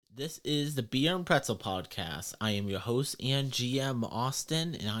This is the Beer and Pretzel podcast. I am your host and GM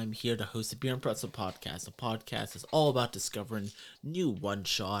Austin, and I'm here to host the Beer and Pretzel podcast. The podcast is all about discovering new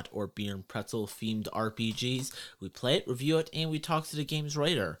one-shot or beer and pretzel themed RPGs. We play it, review it, and we talk to the game's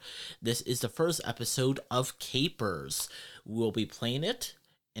writer. This is the first episode of Capers. We'll be playing it,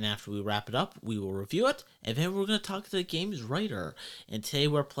 and after we wrap it up, we will review it, and then we're going to talk to the game's writer. And today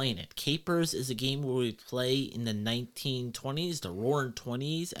we're playing it. Capers is a game where we play in the 1920s, the roaring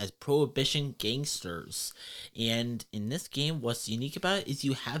 20s, as prohibition gangsters. And in this game, what's unique about it is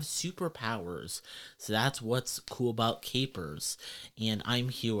you have superpowers. So that's what's cool about Capers. And I'm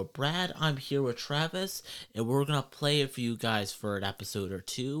here with Brad, I'm here with Travis, and we're going to play it for you guys for an episode or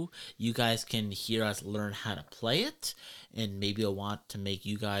two. You guys can hear us learn how to play it, and maybe you'll want to make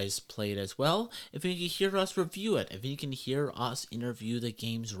you guys play it as well. If you can hear us review it, if you can hear us interview the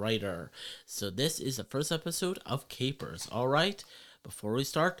game's writer. So this is the first episode of Capers. Alright, before we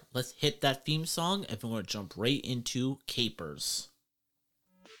start, let's hit that theme song and we're going to jump right into Capers.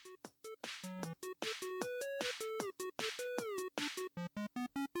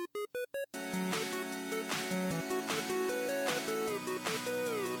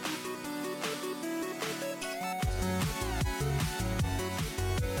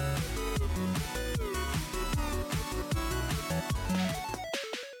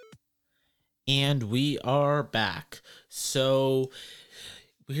 And we are back. So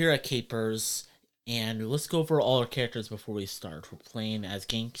we're here at Capers, and let's go over all our characters before we start. We're playing as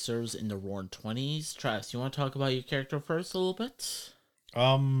gangsters in the roaring 20s. Travis, you want to talk about your character first a little bit?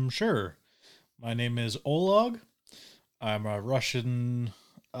 Sure. My name is Olog. I'm a Russian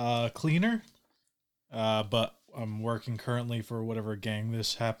cleaner, but I'm working currently for whatever gang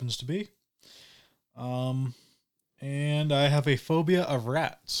this happens to be. And I have a phobia of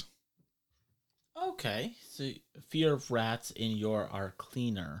rats. Okay, so fear of rats, and you're our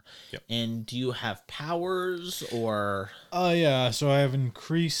cleaner. Yep. And do you have powers or? Yeah. So I have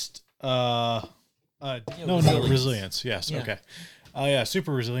increased. Resilience. Yes. Yeah. Okay. Yeah.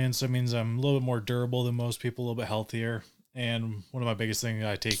 Super resilience. That means I'm a little bit more durable than most people, a little bit healthier. And one of my biggest things,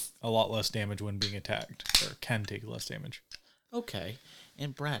 I take a lot less damage when being attacked, or can take less damage. Okay,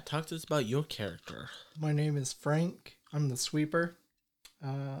 and Brad, talk to us about your character. My name is Frank. I'm the sweeper.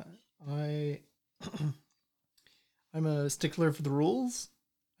 I'm a stickler for the rules.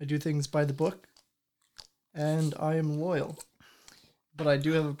 I do things by the book. And I am loyal. But I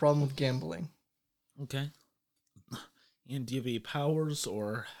do have a problem with gambling. Okay. And do you have any powers,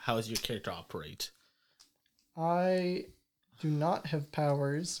 or how does your character operate? I do not have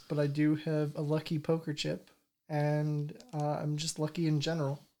powers, but I do have a lucky poker chip. And I'm just lucky in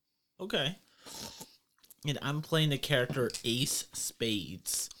general. Okay. And I'm playing the character Ace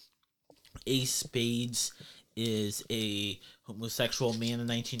Spades. Ace Spades is a homosexual man in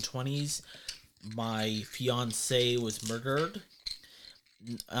the 1920s. My fiance was murdered,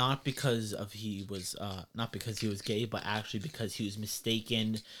 not because he was gay, but actually because he was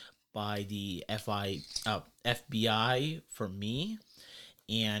mistaken by the FBI for me,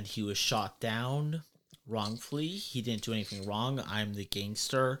 and he was shot down wrongfully. He didn't do anything wrong. I'm the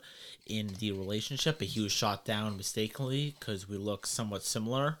gangster in the relationship, but he was shot down mistakenly because we look somewhat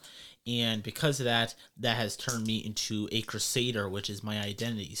similar. And because of that, that has turned me into a crusader, which is my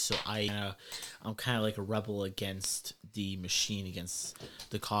identity. So I'm kind of like a rebel against the machine, against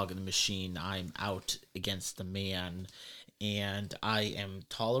the cog of the machine. I'm out against the man, and I am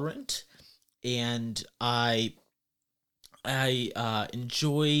tolerant, and I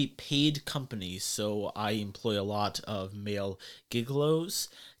enjoy paid company, so I employ a lot of male gigolos,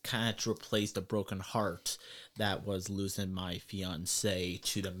 kind of to replace the broken heart that was losing my fiance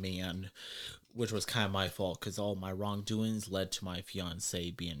to the man, which was kind of my fault because all my wrongdoings led to my fiance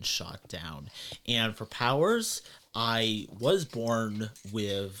being shot down. And for powers, I was born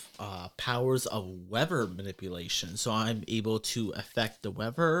with powers of weather manipulation, so I'm able to affect the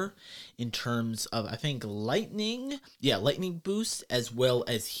weather in terms of, I think, lightning boost as well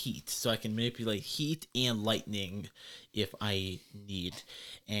as heat, so I can manipulate heat and lightning if I need.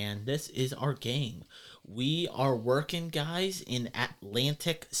 And this is our gang. We are working, guys, in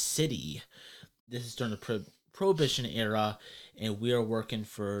Atlantic City. This is during the Prohibition era, and we are working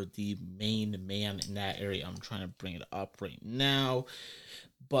for the main man in that area. I'm trying to bring it up right now.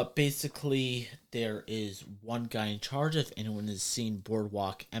 But basically, there is one guy in charge. If anyone has seen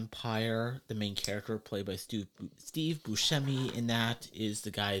Boardwalk Empire, the main character played by Steve Buscemi, and that is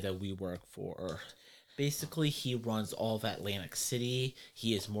the guy that we work for. Basically, he runs all of Atlantic City.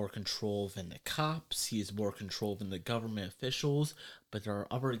 He has more control than the cops. He has more control than the government officials. But there are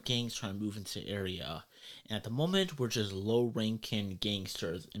other gangs trying to move into the area. And at the moment, we're just low-ranking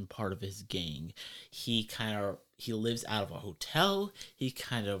gangsters in part of his gang. He lives out of a hotel. He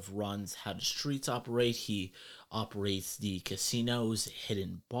kind of runs how the streets operate. He operates the casinos,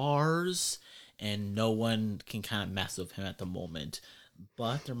 hidden bars, and no one can kind of mess with him at the moment.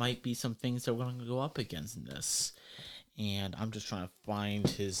 But there might be some things that we're going to go up against in this. And I'm just trying to find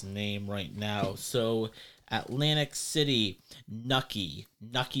his name right now. So, Atlantic City, Nucky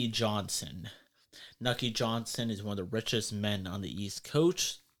Johnson. Nucky Johnson is one of the richest men on the East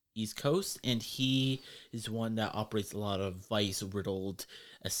Coast, and he is one that operates a lot of vice-riddled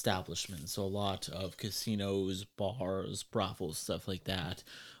establishments. So a lot of casinos, bars, brothels, stuff like that.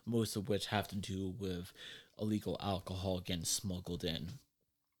 Most of which have to do with illegal alcohol getting smuggled in.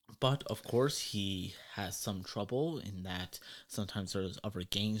 But of course, he has some trouble in that sometimes there's other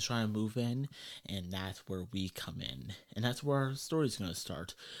gangs trying to move in, and that's where we come in. And that's where our story's going to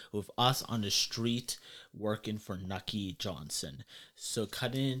start, with us on the street working for Nucky Johnson. So,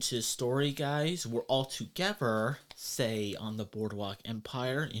 cutting into the story, guys, we're all together, say, on the Boardwalk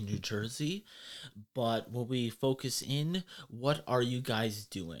Empire in New Jersey. But when we focus in, what are you guys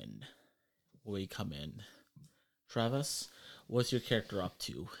doing when we come in? Travis, what's your character up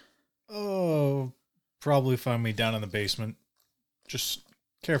to? Oh, probably find me down in the basement, just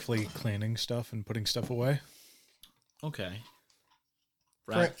carefully cleaning stuff and putting stuff away. Okay.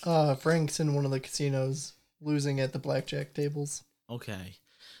 Frank's in one of the casinos, losing at the blackjack tables. Okay.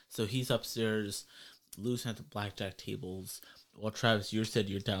 So he's upstairs, losing at the blackjack tables. Well, Travis, you said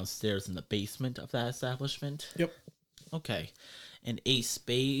you're downstairs in the basement of that establishment? Yep. Okay. And Ace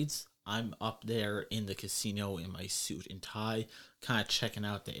Spades, I'm up there in the casino in my suit and tie, kind of checking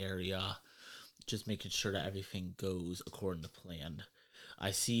out the area, just making sure that everything goes according to plan. I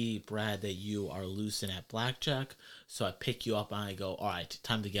see, Brad, that you are losing at blackjack, so I pick you up and I go, all right,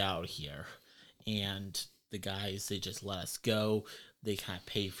 time to get out of here. And the guys, they just let us go. They kind of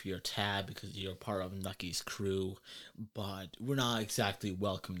pay for your tab because you're part of Nucky's crew, but we're not exactly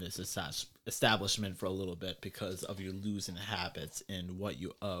welcome to this establishment for a little bit because of your losing habits and what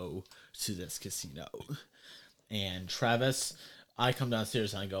you owe to this casino. And Travis, I come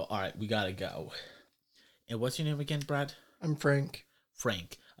downstairs and I go, all right, we gotta go. And what's your name again, Brad? I'm Frank.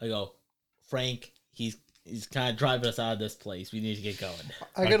 Frank. I go, Frank, he's kind of driving us out of this place. We need to get going.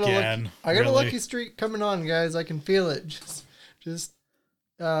 I got a lucky streak coming on, guys. I can feel it. Just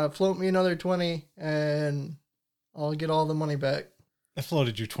float me another 20 and I'll get all the money back. I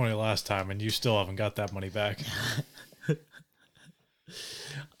floated you 20 last time and you still haven't got that money back.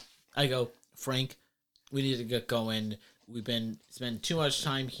 I go, Frank, we need to get going. We've been spending too much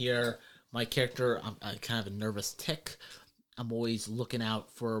time here. My character, I'm kind of a nervous tick. I'm always looking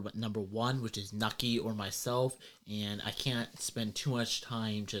out for number one, which is Nucky or myself, and I can't spend too much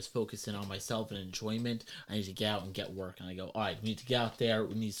time just focusing on myself and enjoyment. I need to get out and get work. And I go, all right, we need to get out there.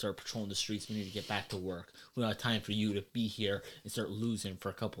 We need to start patrolling the streets. We need to get back to work. We don't have time for you to be here and start losing for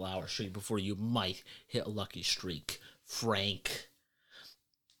a couple hours straight before you might hit a lucky streak, Frank.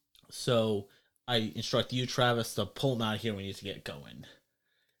 So I instruct you, Travis, to pull him out of here. We need to get going.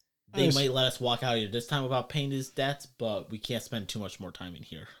 They might let us walk out here this time without paying his debts, but we can't spend too much more time in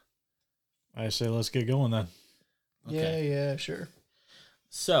here. I say let's get going then. Okay. Yeah, sure.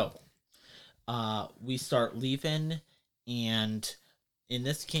 So, we start leaving, and in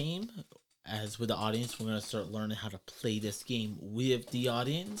this game, as with the audience, we're going to start learning how to play this game with the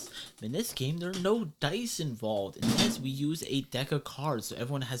audience. In this game, there are no dice involved. And yes, we use a deck of cards, so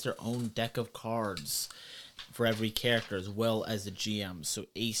everyone has their own deck of cards for every character, as well as the GM. So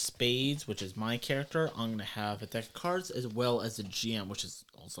Ace Spades, which is my character, I'm going to have a deck of cards, as well as the GM, which is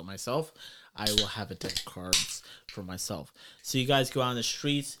also myself. I will have a deck of cards for myself. So you guys go out on the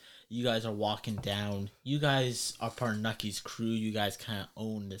streets. You guys are walking down. You guys are part of Nucky's crew. You guys kind of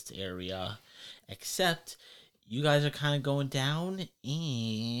own this area. Except, you guys are kind of going down,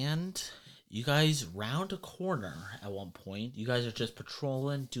 and you guys round a corner at one point. You guys are just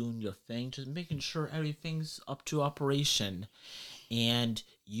patrolling, doing your thing, just making sure everything's up to operation. And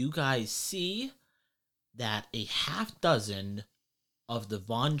you guys see that a half dozen of the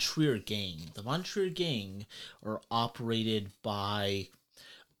Von Trier gang. The Von Trier gang are operated by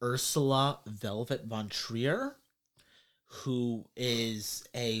Ursula Velvet Von Trier, who is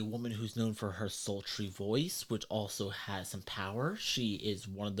a woman who's known for her sultry voice, which also has some power. She is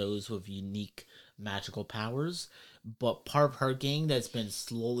one of those with unique magical powers. But part of her gang that's been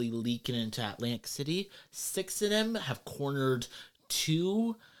slowly leaking into Atlantic City, 6 of them have cornered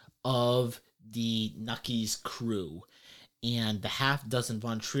 2 of the Nucky's crew. And the half dozen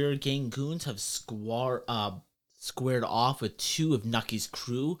Von Trier gang goons have squared off with two of Nucky's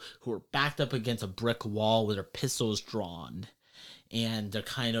crew who are backed up against a brick wall with their pistols drawn. And they're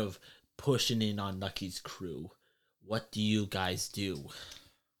kind of pushing in on Nucky's crew. What do you guys do?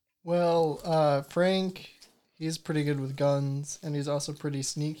 Well, Frank, he's pretty good with guns, and he's also pretty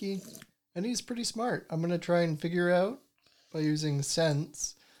sneaky, and he's pretty smart. I'm going to try and figure out, by using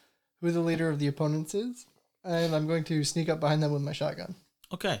sense, who the leader of the opponents is, and I'm going to sneak up behind them with my shotgun.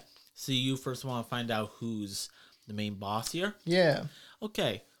 Okay, so you first want to find out who's the main boss here? Yeah.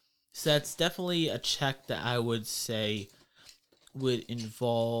 Okay, so that's definitely a check that I would say would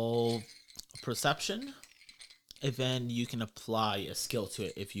involve perception, and then you can apply a skill to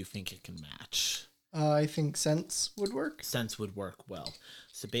it if you think it can match. I think sense would work. Sense would work well.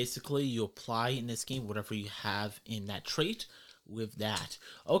 So basically, you apply in this game whatever you have in that trait with that.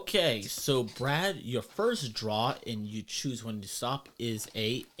 Okay, so Brad, your first draw, and you choose when to stop, is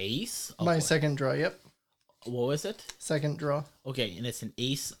a ace. My second draw, yep. What was it? Second draw. Okay, and it's an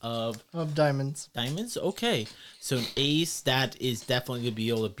ace of diamonds. Diamonds? Okay. So an ace that is definitely going to be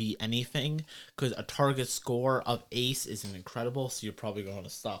able to beat anything, because a target score of ace isn't incredible, so you're probably going to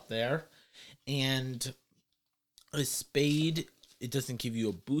stop there. And a spade, it doesn't give you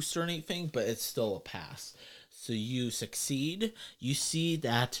a boost or anything, but it's still a pass. So you succeed. You see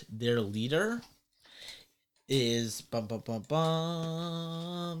that their leader is Brutus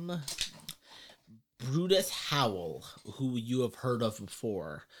Howell, who you have heard of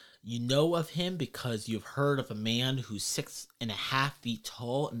before. You know of him because you've heard of a man who's 6.5 feet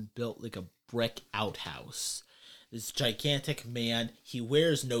tall and built like a brick outhouse. This gigantic man, he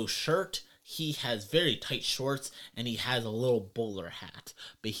wears no shirt, he has very tight shorts, and he has a little bowler hat.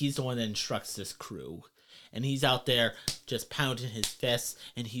 But he's the one that instructs this crew. And he's out there just pounding his fists,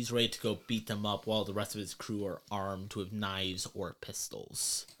 and he's ready to go beat them up while the rest of his crew are armed with knives or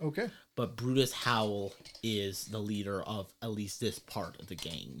pistols. Okay. But Brutus Howell is the leader of at least this part of the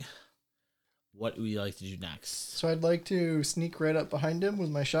gang. What would you like to do next? So I'd like to sneak right up behind him with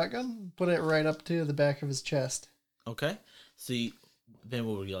my shotgun, put it right up to the back of his chest. Okay. So then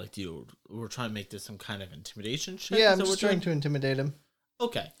what would you like to do? We're trying to make this some kind of intimidation check? Yeah, I'm just trying to intimidate him.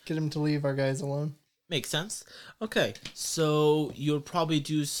 Okay. Get him to leave our guys alone. Makes sense. Okay, so you'll probably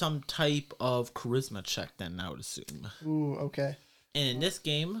do some type of charisma check then, I would assume. Ooh, okay. And in this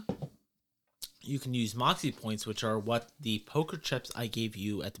game, you can use Moxie points, which are what the poker chips I gave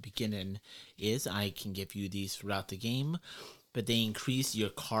you at the beginning is. I can give you these throughout the game, but they increase your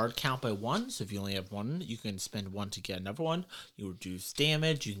card count by 1. So if you only have 1, you can spend 1 to get another one. You reduce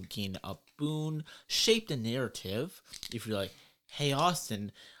damage, you can gain a boon, shape the narrative. If you're like, hey,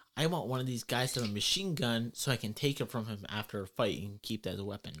 Austin, I want one of these guys to have a machine gun so I can take it from him after a fight and keep that as a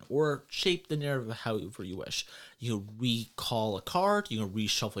weapon. Or shape the narrative however you wish. You can recall a card, you can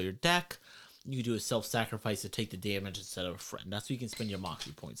reshuffle your deck, you can do a self-sacrifice to take the damage instead of a friend. That's what you can spend your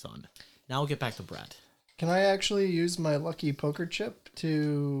Moxie points on. Now we'll get back to Brad. Can I actually use my lucky poker chip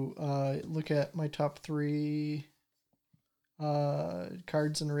to look at my top 3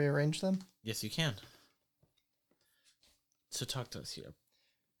 cards and rearrange them? Yes, you can. So talk to us here.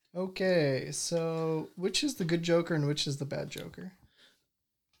 Okay, so which is the good Joker and which is the bad Joker?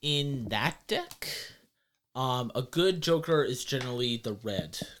 In that deck, a good Joker is generally the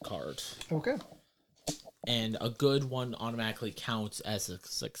red card. Okay. And a good one automatically counts as a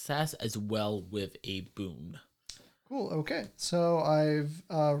success as well with a boon. Cool, okay. So I've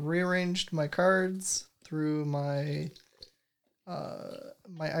rearranged my cards through my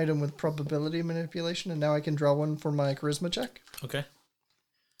item with probability manipulation, and now I can draw one for my charisma check. Okay.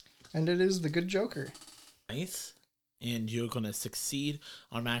 And it is the good Joker. Nice. And you're going to succeed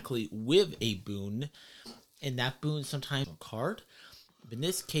automatically with a boon. And that boon sometimes a card. In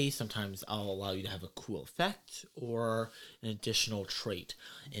this case, sometimes I'll allow you to have a cool effect or an additional trait.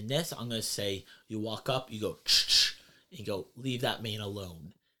 In this, I'm going to say you walk up, you go, and you go, leave that man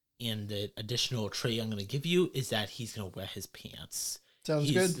alone. And the additional trait I'm going to give you is that he's going to wet his pants.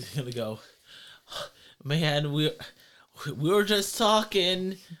 Sounds good. He's going to go, man, we were just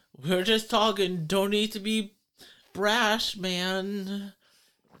talking. We were just talking. Don't need to be brash, man.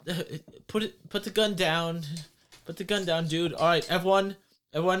 Put the gun down. Put the gun down, dude. All right, everyone,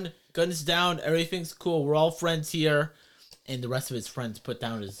 guns down. Everything's cool. We're all friends here. And the rest of his friends put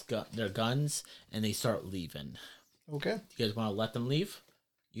down their guns, and they start leaving. Okay. You guys want to let them leave?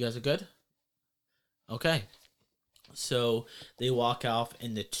 You guys are good? Okay. So they walk off,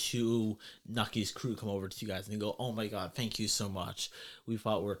 and the two Nucky's crew come over to you guys, and they go, oh my god, thank you so much. We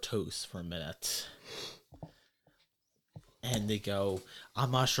thought we were toast for a minute. And they go,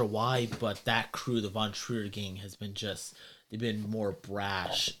 I'm not sure why, but that crew, the Von Trier gang, has been just they've been more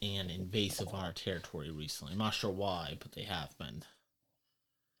brash and invasive on our territory recently. I'm not sure why, but they have been.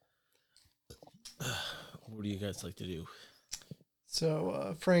 What do you guys like to do?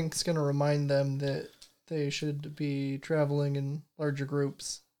 So Frank's going to remind them that they should be traveling in larger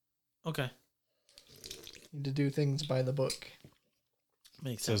groups. Okay. Need to do things by the book.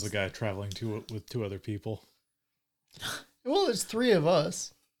 Makes sense. Says the guy traveling with two other people. Well, there's 3 of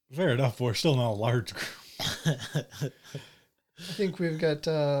us. Fair enough, but we're still not a large group. I think we've got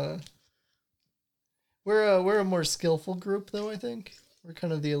we're a more skillful group though, I think. We're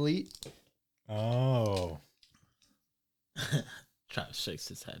kind of the elite. Oh. Travis shakes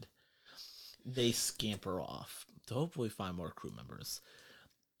his head. They scamper off to hopefully find more crew members.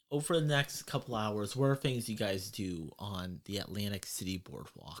 Over the next couple hours, what are things you guys do on the Atlantic City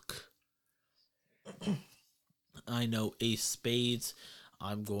Boardwalk? I know Ace Spades.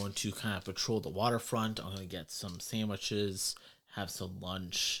 I'm going to kind of patrol the waterfront. I'm going to get some sandwiches, have some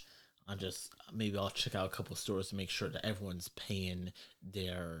lunch. Maybe I'll check out a couple stores to make sure that everyone's paying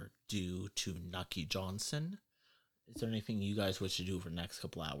their due to Nucky Johnson. Is there anything you guys wish to do for the next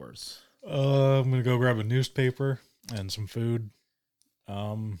couple hours? I'm going to go grab a newspaper and some food.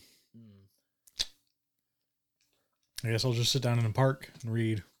 I guess I'll just sit down in the park and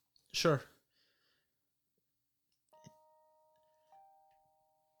read. Sure.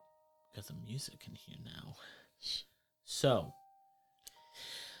 Got some music in here now. So,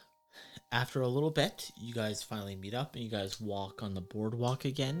 after a little bit, you guys finally meet up and you guys walk on the boardwalk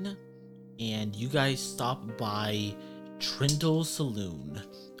again. And you guys stop by Trindle Saloon,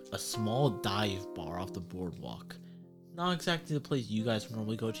 a small dive bar off the boardwalk. Not exactly the place you guys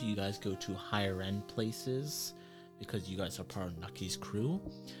normally go to. You guys go to higher end places because you guys are part of Nucky's crew.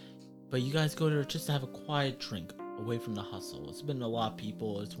 But you guys go there just to have a quiet drink away from the hustle. It's been a lot of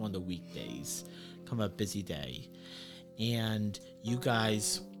people. It's one of the weekdays. Come a busy day. And you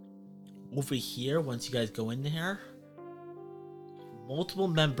guys, over here, once you guys go in there, multiple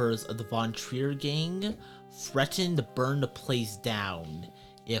members of the Von Trier gang threaten to burn the place down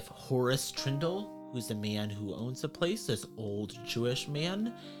if Horace Trindle, who's the man who owns the place, this old Jewish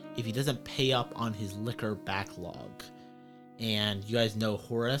man, if he doesn't pay up on his liquor backlog. And you guys know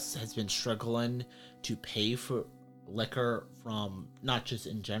Horace has been struggling to pay for liquor from not just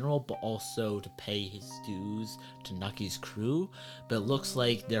in general, but also to pay his dues to Nucky's crew. But it looks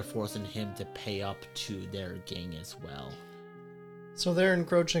like they're forcing him to pay up to their gang as well. So they're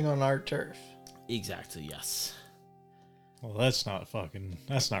encroaching on our turf. Exactly, yes. Well, that's not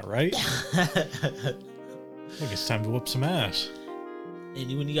right. I think it's time to whoop some ass.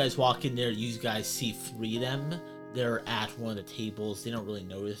 And when you guys walk in there, you guys see 3 of them. They're at one of the tables. They don't really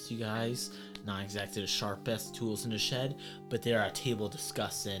notice you guys. Not exactly the sharpest tools in the shed, but they're at a table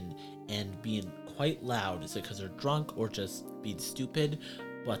discussing and being quite loud. Is it because they're drunk or just being stupid?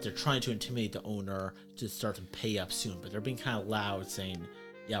 But they're trying to intimidate the owner to start to pay up soon. But they're being kind of loud, saying,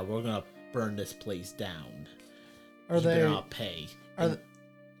 "Yeah, we're gonna burn this place down. You better not pay." Oh,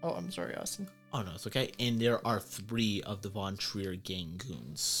 I'm sorry, Austin. Oh no, it's okay. And there are 3 of the Von Trier gang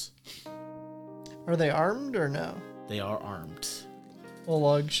goons. Are they armed or no? They are armed.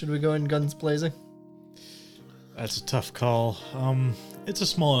 Olog, should we go in guns blazing? That's a tough call. It's a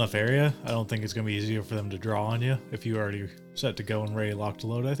small enough area. I don't think it's going to be easier for them to draw on you. If you already set to go and ready, locked to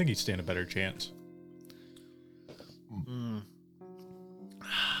load, I think you'd stand a better chance.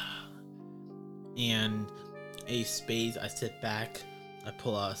 And Ace Spades, I sit back, I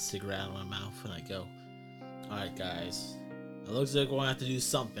pull out a cigarette out of my mouth, and I go, "Alright, guys. It looks like we're going to have to do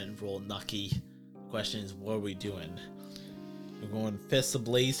something for old Nucky. The question is, what are we doing? We're going fists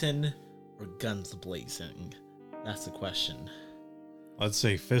a-blazing or guns a-blazing? That's the question." I'd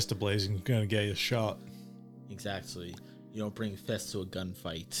say fist a-blazing is going to get you shot. Exactly. You don't bring fists to a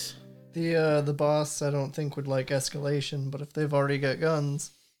gunfight. The boss, I don't think, would like escalation, but if they've already got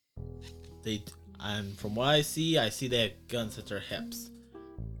guns... And from what I see they have guns at their hips.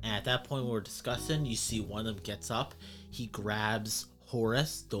 And at that point we're discussing, you see one of them gets up, he grabs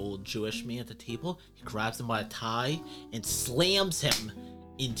Horace, the old Jewish man at the table, he grabs him by the tie and slams him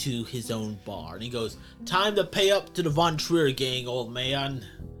into his own bar. And he goes, "Time to pay up to the Von Trier gang, old man.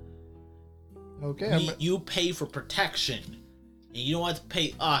 Okay. You pay for protection, and you don't have to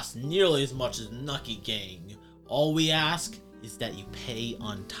pay us nearly as much as the Nucky gang. All we ask is that you pay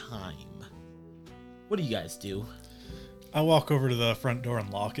on time." What do you guys do? I walk over to the front door and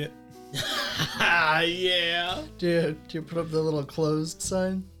lock it. Yeah. Do you put up the little closed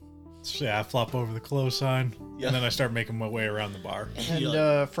sign? So yeah, I flop over the close sign, Yeah. and then I start making my way around the bar.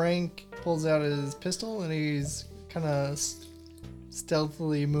 And Frank pulls out his pistol and he's kind of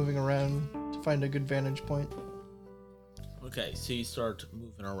stealthily moving around to find a good vantage point. Okay, so you start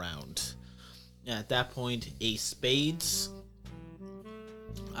moving around. At that point, ace spades.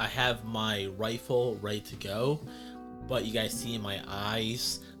 I have my rifle ready to go, but you guys see in my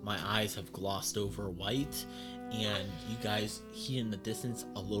eyes have glossed over white, and you guys hear in the distance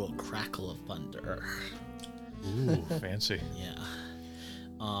a little crackle of thunder. Ooh, fancy.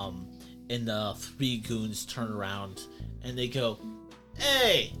 Yeah. And the three goons turn around and they go,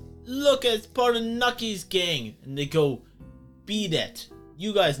 "Hey, look, it's part of Nucky's gang." And they go, "Beat it.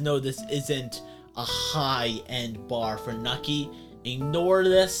 You guys know this isn't a high-end bar for Nucky. Ignore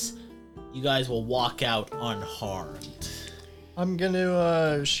this. You guys will walk out unharmed." I'm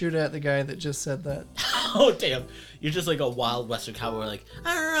gonna shoot at the guy that just said that. Oh, damn. You're just like a wild western cowboy, like,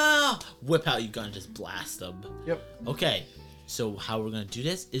 "I don't know." Whip out your gun and just blast them. Yep. Okay, so how we're going to do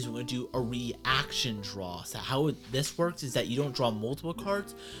this is we're going to do a reaction draw. So how this works is that you don't draw multiple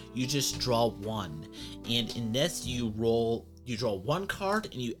cards, you just draw one. And in this, you draw one card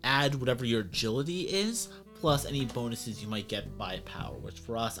and you add whatever your agility is, plus any bonuses you might get by power, which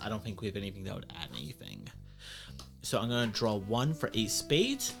for us, I don't think we have anything that would add anything. So I'm going to draw one for ace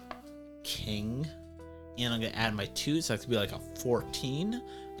spades, king, and I'm going to add my 2, so that's going to be like a 14.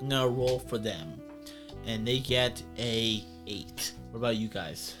 I'm going to roll for them, and they get a 8. What about you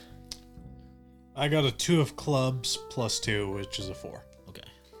guys? I got a 2 of clubs plus 2, which is a 4. Okay.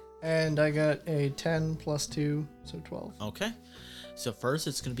 And I got a 10 plus 2, so 12. Okay. So first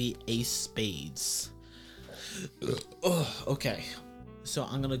it's going to be ace spades. Okay. So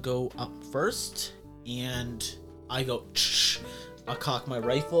I'm going to go up first, and I go, I cock my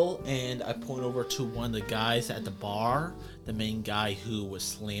rifle, and I point over to one of the guys at the bar, the main guy who was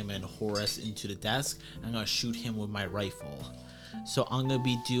slamming Horace into the desk. I'm going to shoot him with my rifle. So I'm going to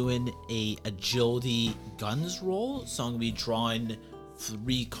be doing a agility guns roll. So I'm going to be drawing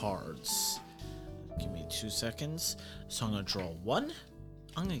 3 cards. Give me 2 seconds. So I'm going to draw 1.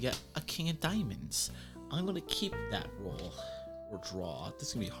 I'm going to get a king of diamonds. I'm going to keep that roll. Or draw. This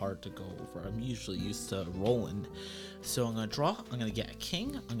is gonna be hard to go over. I'm usually used to rolling. So I'm gonna draw. I'm gonna get a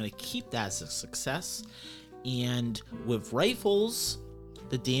king. I'm gonna keep that as a success. And with rifles,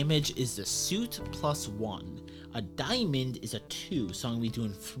 the damage is the suit plus 1. A diamond is a 2, so I'm gonna be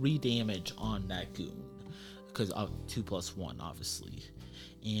doing 3 damage on that goon because of 2 plus 1, obviously.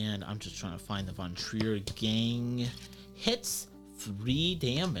 And I'm just trying to find the Von Trier gang. Hits 3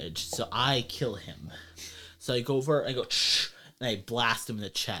 damage, so I kill him. So I go over and I go, and I blast him in the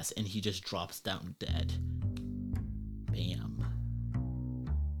chest, and he just drops down dead. Bam.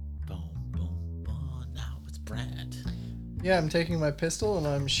 Boom, boom, boom. Now it's Brad. Yeah, I'm taking my pistol and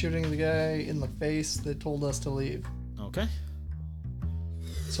I'm shooting the guy in the face that told us to leave. Okay.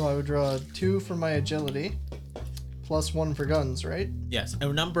 So I would draw 2 for my agility, plus 1 for guns, right? Yes, and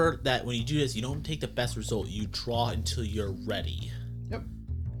remember that when you do this, you don't take the best result. You draw until you're ready. Yep.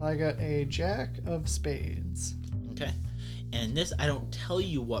 I got a jack of spades. Okay. And in this, I don't tell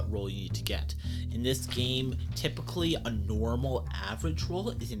you what roll you need to get. In this game, typically a normal average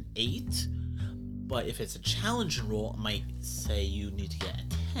roll is an 8. But if it's a challenging roll, I might say you need to get a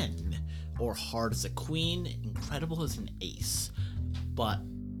 10. Or hard as a queen, incredible as an ace. But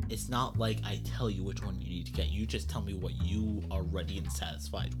it's not like I tell you which one you need to get. You just tell me what you are ready and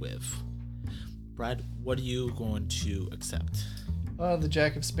satisfied with. Brad, what are you going to accept? The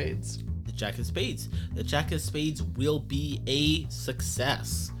jack of spades. The jack of spades. The jack of spades will be a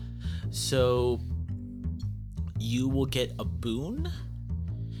success. So you will get a boon.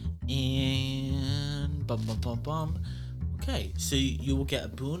 And bum bum bum bum. Okay, so you will get a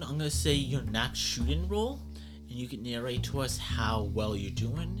boon. I'm gonna say your next shooting roll, and you can narrate to us how well you're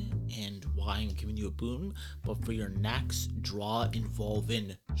doing and why I'm giving you a boon. But for your next draw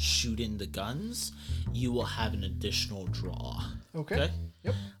involving shooting the guns, you will have an additional draw. Okay.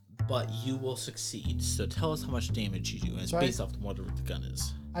 Yep. But you will succeed. So tell us how much damage you do, and it's based off whatever the gun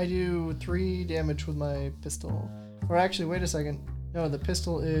is. I do 3 damage with my pistol. Or actually, wait a second. No, the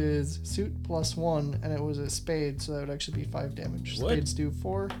pistol is suit plus 1, and it was a spade, so that would actually be 5 damage. Spades do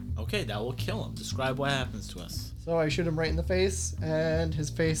 4. Okay, that will kill him. Describe what happens to us. So I shoot him right in the face, and his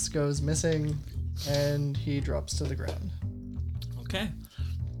face goes missing, and he drops to the ground. Okay.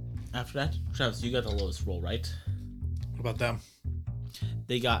 After that, Travis, you got the lowest roll, right? What about them?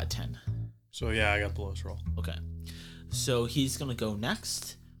 They got a 10. So yeah, I got the lowest roll. Okay. So he's going to go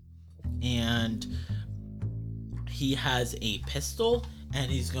next, and he has a pistol,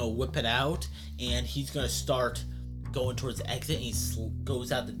 and he's going to whip it out, and he's going to start going towards the exit, and he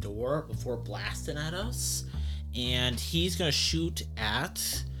goes out the door before blasting at us. And he's going to shoot at,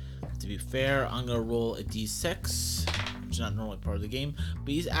 to be fair, I'm going to roll a d6, which is not normally part of the game,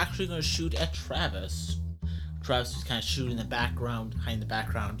 but he's actually going to shoot at Travis. Travis is kind of shooting in the background, hiding in the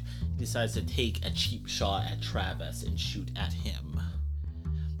background. He decides to take a cheap shot at Travis and shoot at him.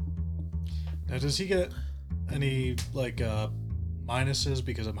 Now, does he get any like minuses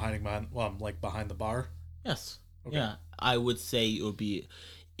because I'm hiding behind? Well, I'm like behind the bar. Yes. Okay. Yeah, I would say it would be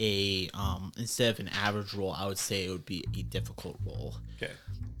a instead of an average roll, I would say it would be a difficult roll. Okay.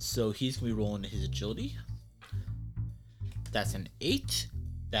 So he's gonna be rolling his agility. That's an 8.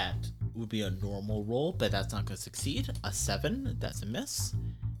 That would be a normal roll, but that's not gonna succeed. A 7. That's a miss.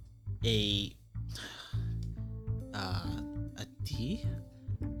 A D.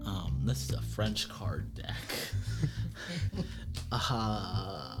 This is a French card deck.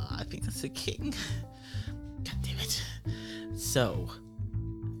 I think that's a king. God damn it. So,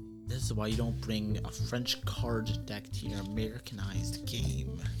 this is why you don't bring a French card deck to your Americanized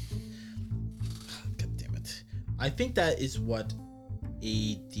game. God damn it. I think that is what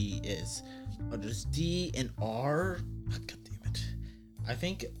AD is. Oh, there's D and R. God damn it. I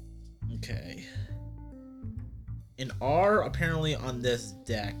think. Okay. In R, apparently on this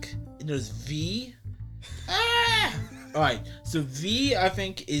deck, there's V. Ah! Alright, so V, I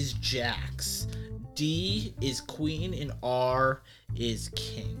think, is Jacks. D is Queen, and R is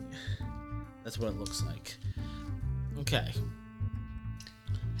King. That's what it looks like. Okay.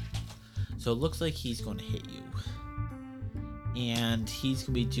 So it looks like he's going to hit you. And he's going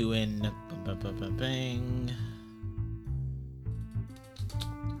to be doing... Bang.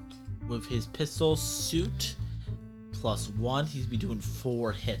 With his pistol suit, +1, he's be doing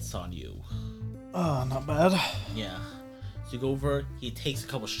 4 hits on you. Oh, not bad. Yeah. So you go over, he takes a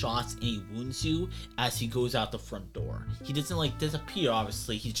couple shots, and he wounds you as he goes out the front door. He doesn't, like, disappear,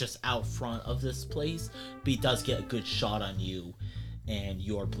 obviously. He's just out front of this place, but he does get a good shot on you, and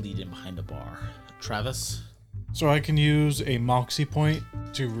you're bleeding behind the bar. Travis? So I can use a Moxie point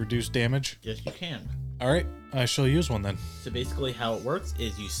to reduce damage? Yes, you can. Alright, I shall use one then. So basically how it works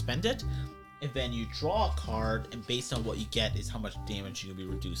is you spend it, and then you draw a card, and based on what you get is how much damage you'll be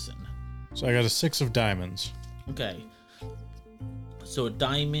reducing. So I got a 6 of diamonds. Okay. So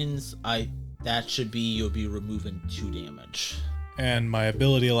diamonds, that should be, you'll be removing 2 damage. And my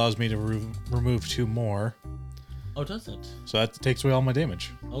ability allows me to remove 2 more. Oh, does it? So that takes away all my damage.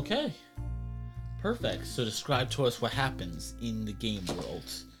 Okay. Perfect. So describe to us what happens in the game world.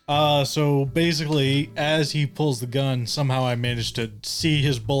 So basically, as he pulls the gun, somehow I managed to see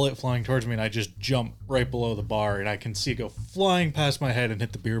his bullet flying towards me, and I just jump right below the bar, and I can see it go flying past my head and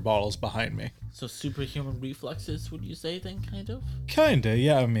hit the beer bottles behind me. So superhuman reflexes, would you say then, kind of? Kinda,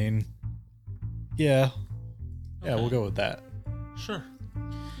 yeah, I mean... Yeah. Yeah, Okay. we'll go with that. Sure.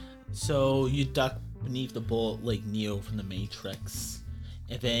 So you duck beneath the bullet like Neo from the Matrix,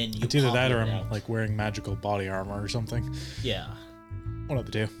 and then you It's either pop that it or I'm out. like wearing magical body armor or something. Yeah. One of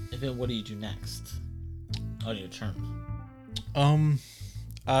the two. And then what do you do next? On your turn.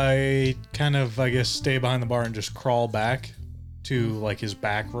 I kind of, I guess, stay behind the bar and just crawl back to like his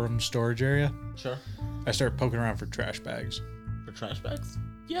back room storage area. Sure. I start poking around for trash bags. For trash bags?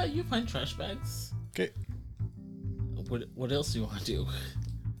 Yeah, you find trash bags. Okay. What else do you want to do?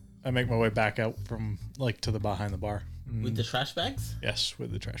 I make my way back out from like to the behind the bar. With the trash bags? Yes,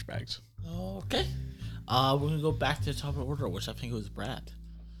 with the trash bags. Okay. We're gonna go back to the top of the order, which I think was Brad.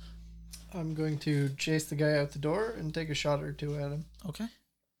 I'm going to chase the guy out the door and take a shot or 2 at him. Okay.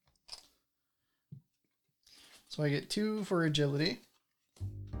 So I get 2 for agility,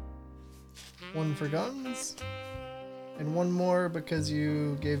 1 for guns, and 1 more because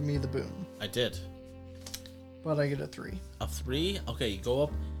you gave me the boon. I did. But I get a 3. A 3? Okay, you go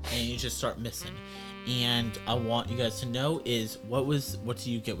up and you just start missing. And I want you guys to know is what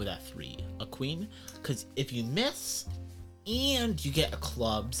do you get with that 3? A queen? Because if you miss and you get a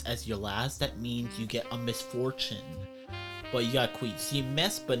clubs as your last, that means you get a misfortune. But you got a queen. So you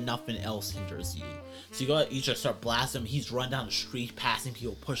miss, but nothing else hinders you. So you just start blasting him. He's running down the street, passing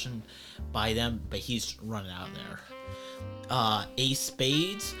people, pushing by them, but he's running out of there. Ace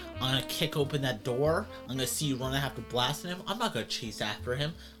spades, I'm gonna kick open that door. I'm gonna see you run after blasting him. I'm not gonna chase after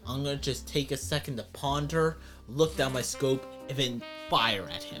him. I'm gonna just take a second to ponder, look down my scope, and then fire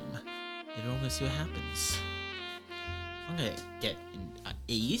at him. And we're gonna see what happens. I'm gonna get an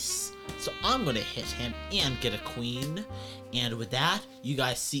ace, so I'm gonna hit him and get a queen. And with that, you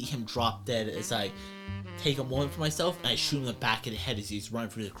guys see him drop dead as I take a moment for myself and I shoot him in the back of the head as he's running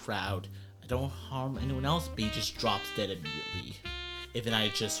through the crowd. I don't harm anyone else, but he just drops dead immediately. And then I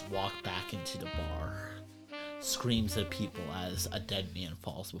just walk back into the bar, screams at people as a dead man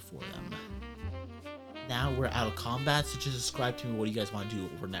falls before them. Now we're out of combat, so just describe to me what you guys want to do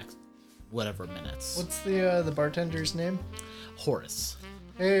over next whatever minutes. What's the bartender's name? Horace.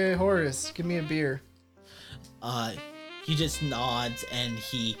 Hey, Horace, give me a beer. He just nods and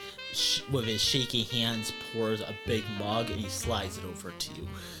he, with his shaky hands, pours a big mug and he slides it over to you.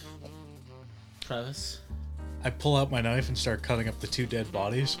 Travis? I pull out my knife and start cutting up the 2 dead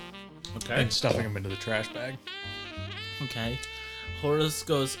bodies Okay. and stuffing them into the trash bag. Okay. Horace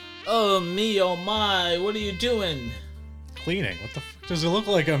goes, "Oh me, oh my, what are you doing?" Cleaning? What the fuck does it look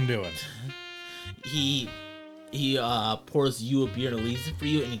like I'm doing? He pours you a beer and leaves it for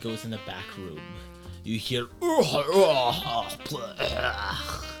you, and he goes in the back room. You hear, Oh,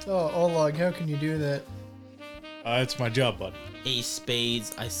 Olag, how can you do that? It's my job, bud. Ace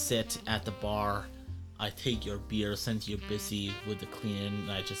spades. I sit at the bar. I take your beer since you're busy with the cleaning,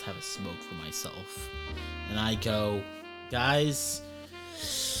 and I just have a smoke for myself. And I go, guys,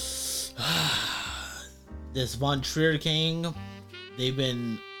 this Von Trier gang, they've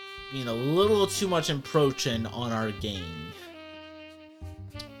been being a little too much encroaching on our gang.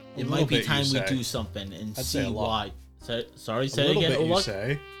 It might be time we do something and see why. Sorry, say it again. You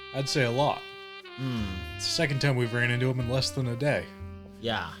say? I'd say a lot. It's the second time we've ran into him in less than a day.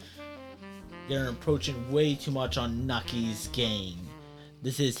 Yeah. They're approaching way too much on Nucky's gang.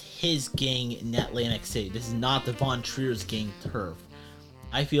 This is his gang in Atlantic City. This is not the Von Trier's gang turf.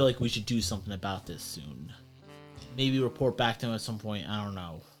 I feel like we should do something about this soon. Maybe report back to him at some point. I don't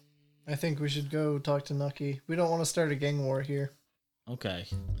know. I think we should go talk to Nucky. We don't want to start a gang war here. Okay.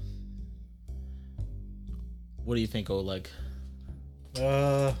 What do you think, Oleg?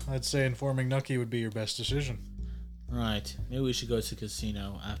 I'd say informing Nucky would be your best decision. Right. Maybe we should go to the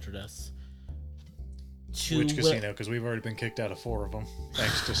casino after this. Which casino? Because we've already been kicked out of 4 of them,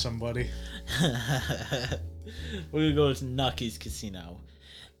 thanks to somebody. We're gonna go to Nucky's casino.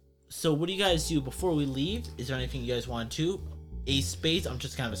 So what do you guys do before we leave? Is there anything you guys want to do? Ace spades, I'm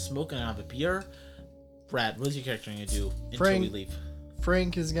just gonna smoke and have a beer. Brad, what's your character gonna do until we leave?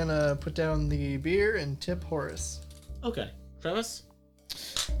 Frank is gonna put down the beer and tip Horace. Okay. Travis?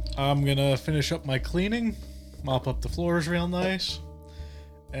 I'm gonna finish up my cleaning, mop up the floors real nice,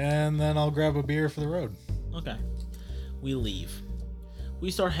 and then I'll grab a beer for the road. Okay. We leave. We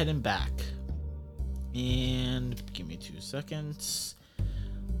start heading back. And give me 2 seconds.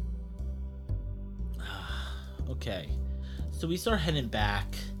 Okay. So we start heading back.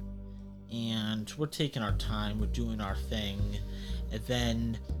 And we're taking our time. We're doing our thing. And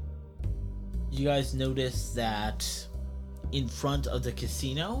then you guys notice that in front of the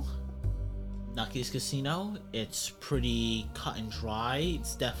casino, Nucky's casino, it's pretty cut and dry.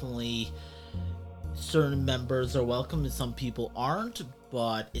 It's definitely certain members are welcome and some people aren't,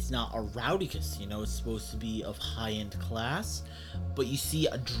 but it's not a rowdy casino. It's supposed to be of high-end class. But you see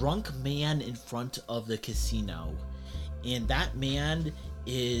a drunk man in front of the casino, and that man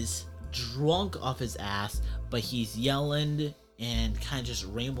is drunk off his ass, but he's yelling and kind of just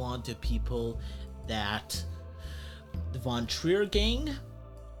rambling to people that the Von Trier gang,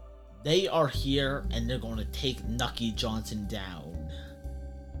 they are here and they're going to take Nucky Johnson down.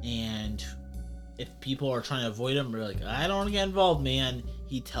 And if people are trying to avoid him, they're like, I don't want to get involved, man.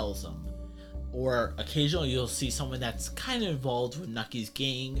 He tells them. Or occasionally you'll see someone that's kind of involved with Nucky's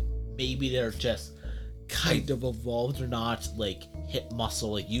gang. Maybe they're just kind of involved. They're not like hit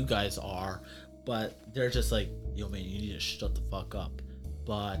muscle like you guys are, but they're just like, yo man, you need to shut the fuck up.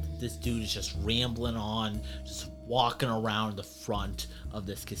 But this dude is just rambling on, just walking around the front of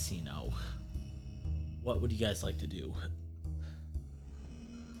this casino. What would you guys like to do?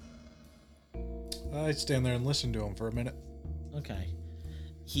 I'd stand there and listen to him for a minute. Okay.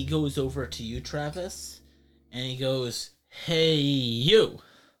 He goes over to you, Travis, and he goes, hey, you.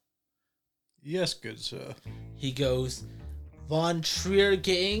 Yes, good sir. He goes, Von Trier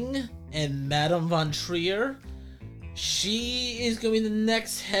gang and Madame Von Trier, she is going to be the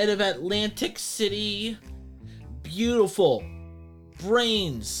next head of Atlantic City. Beautiful.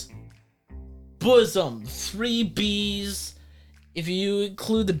 Brains. Bosom. 3 B's. If you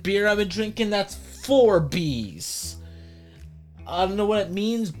include the beer I've been drinking, that's 4 B's. I don't know what it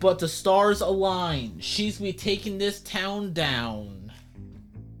means, but the stars align. She's going to be taking this town down.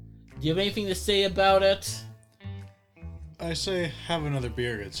 Do you have anything to say about it? I say, have another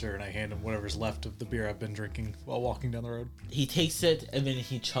beer, good sir, and I hand him whatever's left of the beer I've been drinking while walking down the road. He takes it, and then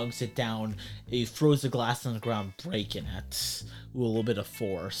he chugs it down. He throws the glass on the ground, breaking it with a little bit of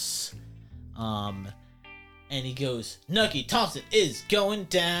force. And he goes, Nucky Thompson is going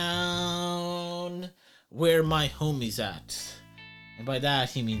down. Where my homies at? And by that,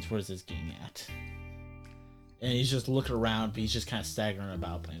 he means where's this gang at? And he's just looking around, but he's just kind of staggering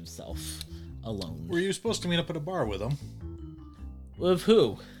about by himself, alone. Were you supposed to meet up at a bar with him? With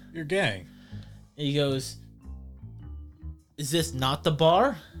who? Your gang. And he goes, is this not the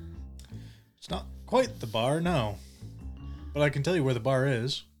bar? It's not quite the bar, no. But I can tell you where the bar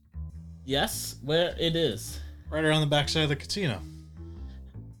is. Yes, where it is. Right around the backside of the casino.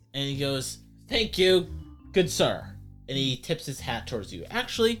 And he goes, "Thank you, good sir." And he tips his hat towards you.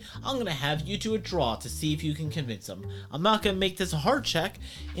 "Actually, I'm going to have you do a draw to see if you can convince him. I'm not going to make this a hard check.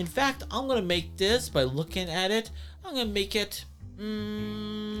 In fact, I'm going to make this, by looking at it, I'm going to make it,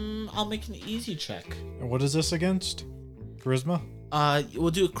 I'll make an easy check. And what is this against? Charisma?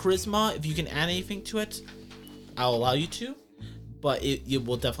 We'll do a charisma. If you can add anything to it, I'll allow you to. But it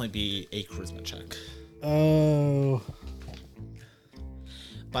will definitely be a charisma check. Oh.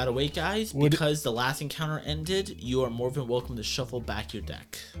 By the way, guys, because the last encounter ended, you are more than welcome to shuffle back your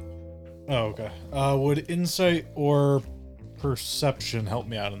deck. Oh, okay. Would insight or perception help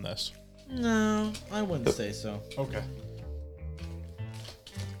me out in this? No, I wouldn't say so. Okay.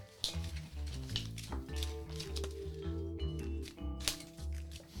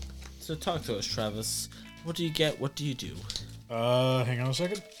 So talk to us, Travis. What do you get? What do you do? Hang on a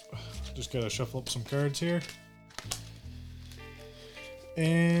second. Just gotta shuffle up some cards here.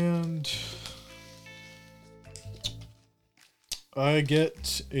 And I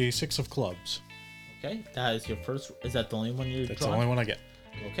get a 6 of clubs. Okay, that is your first. Is that the only one you're That's drawing? the only one I get.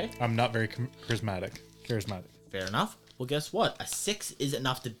 Okay, I'm not very charismatic. fair enough. Well, guess what? A 6 is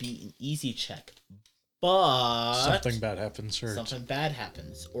enough to beat an easy check, but Something bad happens, or something bad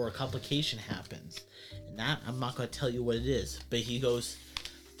happens, or a complication happens, and that I'm not going to tell you what it is. But he goes,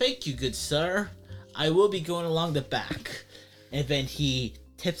 "Thank you, good sir. I will be going along the back." And then he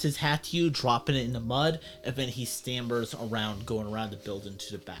tips his hat to you, dropping it in the mud, and then he stammers around, going around the building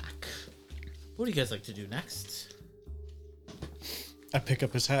to the back. What do you guys like to do next? I pick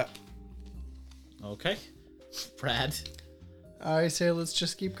up his hat. Okay. Brad, I say let's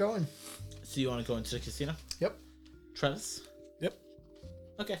just keep going. so you want to go into the casino? Yep. Travis? Yep.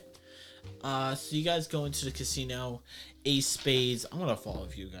 Okay. So you guys go into the casino. Ace spades. I'm gonna follow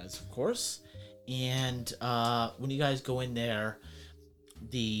you guys, of course. And when you guys go in there,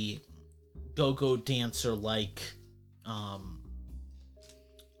 the go-go dancer like a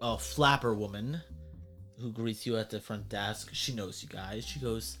flapper woman who greets you at the front desk, she knows you guys. She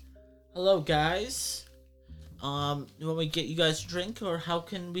goes, "Hello, guys. You want me to get you guys a drink, or how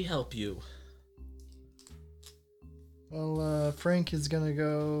can we help you?" Well, Frank is gonna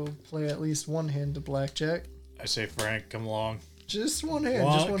go play at least one hand of blackjack. I say, Frank, come along. Just one hand.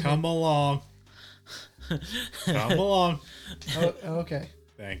 Just one Come along. Come along. hand. Oh, okay.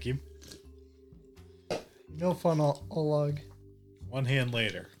 Thank you. No fun, Olag. One hand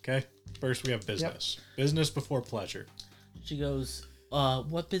later, okay? First, we have business. Business before pleasure. She goes,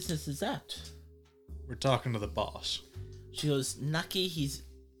 "What business is that?" We're talking to the boss. She goes, "Nucky, he's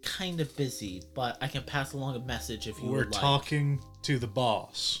kind of busy, but I can pass along a message if you We're would like." talking to the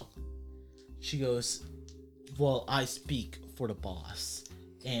boss. She goes, "Well, I speak for the boss.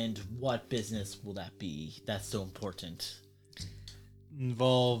 And what business will that be that's so important?"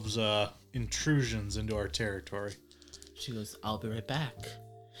 Involves intrusions into our territory. She goes, "I'll be right back."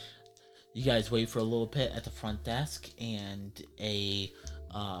 You guys wait for a little bit at the front desk, and a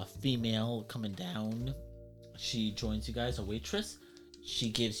female coming down, she joins you guys, a waitress. She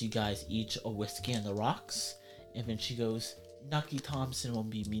gives you guys each a whiskey on the rocks, and then she goes, "Nucky Thompson will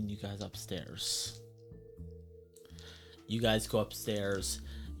be meeting you guys upstairs." You guys go upstairs.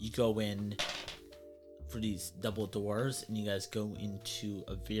 You go in for these double doors, and you guys go into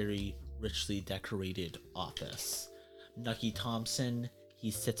a very richly decorated office. Nucky Thompson, he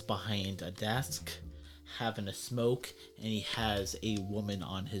sits behind a desk, having a smoke, and he has a woman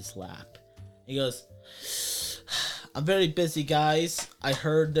on his lap. He goes, "I'm very busy, guys. I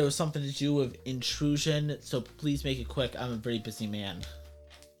heard there was something to do with intrusion, so please make it quick. I'm a very busy man."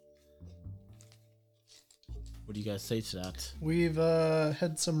 What do you guys say to that? We've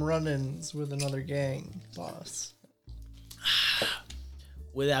had some run-ins with another gang, boss.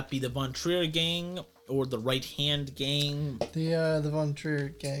 Would that be the Von Trier gang or the Right Hand gang? The Von Trier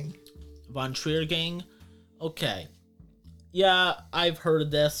gang. Von Trier gang? Okay. Yeah, I've heard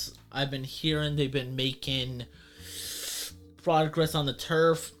of this. I've been hearing they've been making progress on the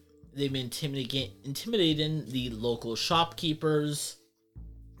turf. They've been intimidating the local shopkeepers.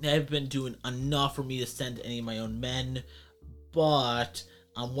 They've been doing enough for me to send any of my own men, but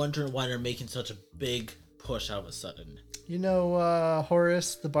I'm wondering why they're making such a big push all of a sudden. You know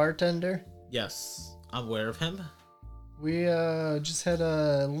Horace, the bartender? Yes, I'm aware of him. We just had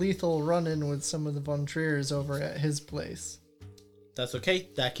a lethal run-in with some of the Von Triers over at his place. That's okay.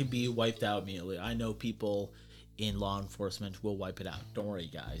 That can be wiped out immediately. I know people in law enforcement will wipe it out. Don't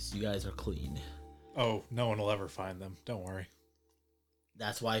worry, guys. You guys are clean. Oh, no one will ever find them. Don't worry.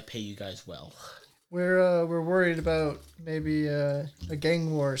 That's why I pay you guys well. We're worried about maybe a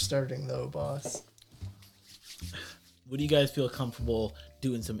gang war starting though, boss. Would you guys feel comfortable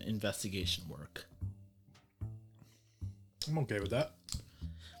doing some investigation work? I'm okay with that.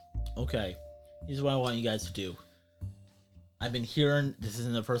 Okay, here's what I want you guys to do. I've been hearing, this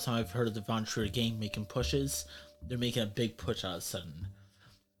isn't the first time I've heard of the Von Trier gang making pushes. They're making a big push out of sudden.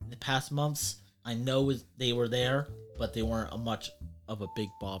 In the past months, I know they were there, but they weren't much of a big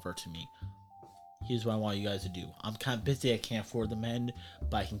bother to me. Here's what I want you guys to do. I'm kind of busy, I can't afford the men,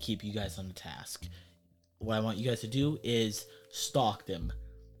 but I can keep you guys on the task. What I want you guys to do is stalk them.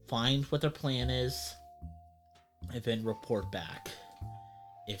 Find what their plan is, and then report back.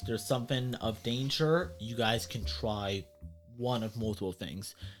 If there's something of danger, you guys can try one of multiple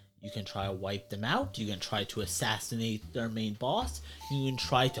things. You can try to wipe them out, you can try to assassinate their main boss, you can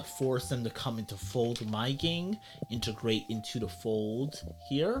try to force them to come into fold with my gang, integrate into the fold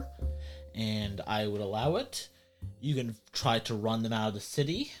here, and I would allow it. You can try to run them out of the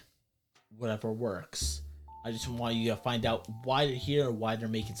city, whatever works. I just want you to find out why they're here and why they're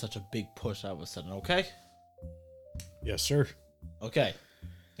making such a big push all of a sudden, okay? Yes, sir. Okay.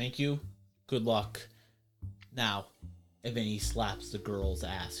 Thank you. Good luck. Now, and then he slaps the girl's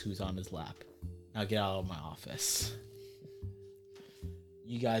ass who's on his lap. Now get out of my office.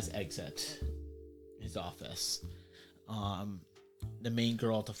 You guys exit his office. The main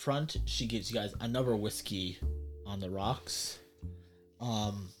girl at the front, she gives you guys another whiskey on the rocks.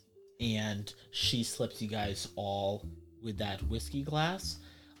 And she slips you guys all with that whiskey glass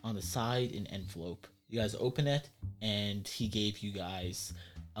on the side an envelope. You guys open it, and he gave you guys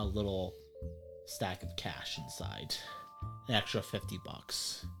a little stack of cash inside. An extra $50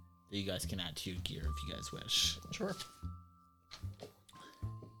 that you guys can add to your gear if you guys wish. Sure.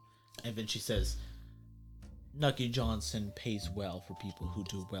 And then she says, Nucky Johnson pays well for people who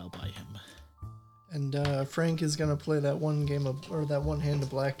do well by him. And Frank is gonna play that one hand of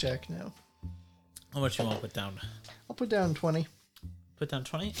blackjack now. How much you want to put down? I'll put down 20. Put down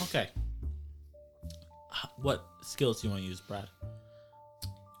 20? Okay. What skills do you want to use, Brad?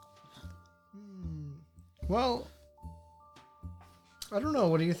 Well, I don't know.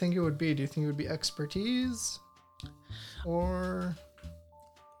 What do you think it would be? Do you think it would be expertise? Or...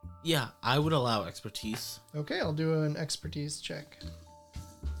 Yeah, I would allow expertise. Okay, I'll do an expertise check.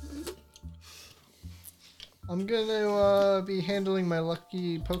 I'm gonna be handling my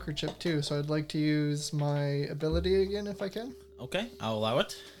lucky poker chip too, so I'd like to use my ability again if I can. Okay, I'll allow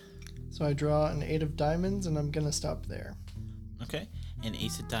it. So I draw an 8 of diamonds, and I'm gonna stop there. Okay, an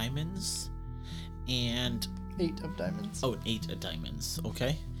ace of diamonds, and 8 of diamonds. oh, an 8 of diamonds.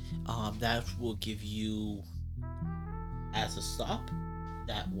 Okay, that will give you as a stop.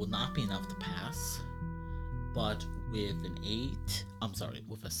 That will not be enough to pass, but with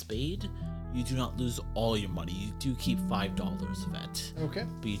with a spade, you do not lose all your money. You do keep $5 of it. Okay.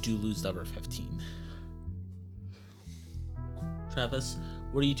 But you do lose the other 15. Travis,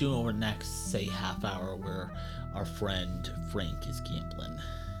 what are you doing over the next, say, half hour where our friend Frank is gambling?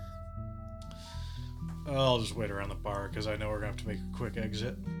 I'll just wait around the bar because I know we're going to have to make a quick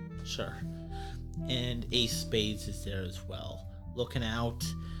exit. Sure. And Ace Spades is there as well. Looking out,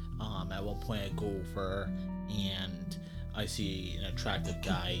 at one point I go over and I see an attractive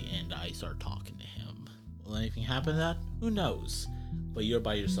guy and I start talking to him. Will anything happen to that? Who knows? But you're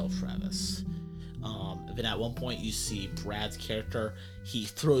by yourself, Travis. Then at one point you see Brad's character. He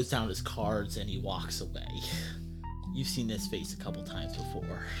throws down his cards and he walks away. You've seen this face a couple times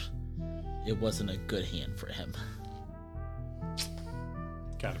before. It wasn't a good hand for him.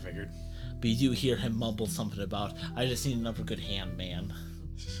 Kind of figured. But you do hear him mumble something about, I just need another good hand, man.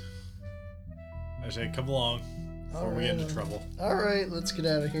 I say, come along before we get into trouble. All right, let's get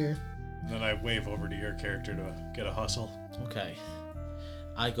out of here. And then I wave over to your character to get a hustle. Okay.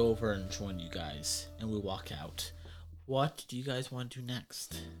 I go over and join you guys, and we walk out. What do you guys want to do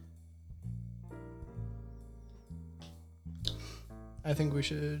next? I think we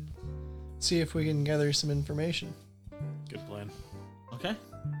should see if we can gather some information. Good plan. Okay.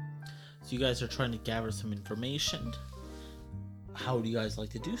 So you guys are trying to gather some information. How do you guys like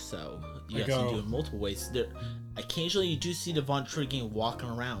to do so? You guys can do it in multiple ways. Occasionally you do see the Von Trier gang walking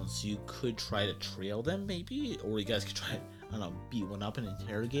around, so you could try to trail them maybe, or you guys could try, I don't know, beat one up and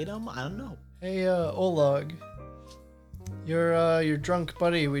interrogate them. I don't know. Hey, Olag, your drunk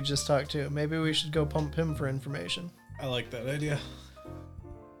buddy we just talked to. Maybe we should go pump him for information. I like that idea.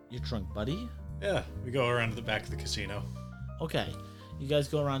 Your drunk buddy? Yeah, we go around to the back of the casino. Okay. You guys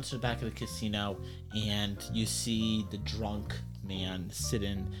go around to the back of the casino, and you see the drunk man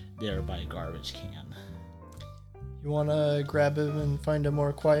sitting there by a garbage can. You want to grab him and find a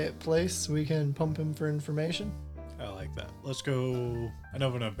more quiet place so we can pump him for information? I like that. Let's go. I know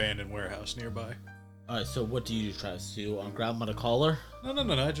of an abandoned warehouse nearby. Alright, so what do you try to do? Grab him by the collar?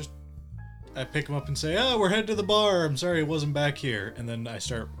 No. I pick him up and say, "Oh, we're headed to the bar. I'm sorry it wasn't back here." And then I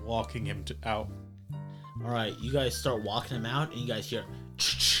start walking him out. Alright, you guys start walking him out, and you guys hear,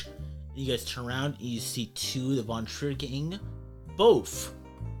 ch-ch. You guys turn around, and you see two of the Von Trier gang, both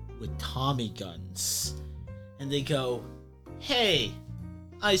with Tommy guns. And they go, "Hey,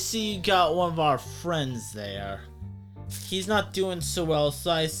 I see you got one of our friends there. He's not doing so well,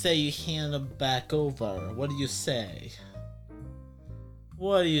 so I say you hand him back over. What do you say?"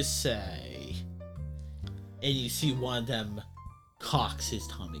 What do you say? And you see one of them cocks his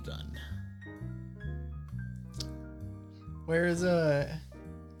Tommy gun. Where is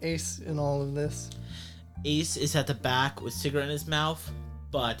Ace in all of this? Ace is at the back with a cigarette in his mouth,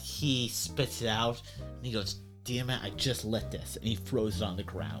 but he spits it out and he goes, "Damn it, I just lit this." And he throws it on the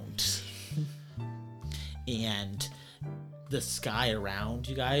ground. And the sky around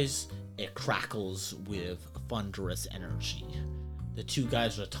you guys, it crackles with thunderous energy. The two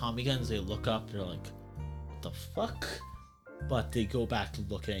guys with Tommy guns, they look up, they're like, "What the fuck?" But they go back to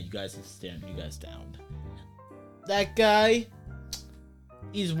looking at you guys and staring you guys down. That guy,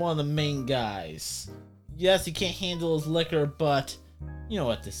 he's one of the main guys. Yes, he can't handle his liquor, but you know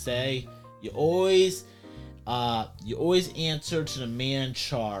what to say. You always answer to the man in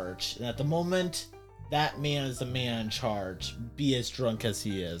charge. And at the moment, that man is the man in charge. Be as drunk as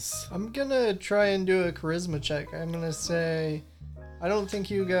he is. I'm gonna try and do a charisma check. I'm gonna say, I don't think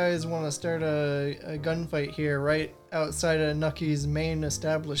you guys want to start a gunfight here right outside of Nucky's main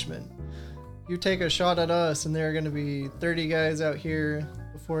establishment. You take a shot at us, and there are gonna be 30 guys out here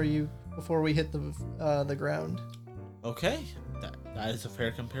before we hit the ground. Okay, that is a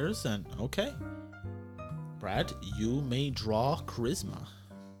fair comparison. Okay. Brad, you may draw charisma.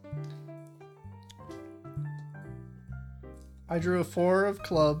 I drew a 4 of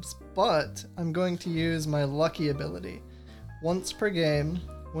clubs, but I'm going to use my lucky ability. Once per game,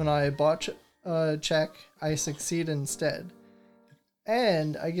 when I botch a check, I succeed instead.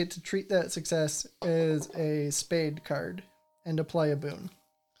 And I get to treat that success as a spade card and apply a boon.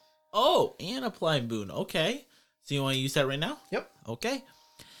 Oh, and apply boon. Okay. So you want to use that right now? Yep. Okay.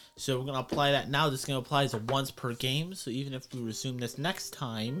 So we're going to apply that now. This is going to apply as a once per game. So even if we resume this next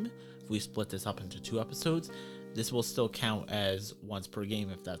time, if we split this up into 2 episodes, this will still count as once per game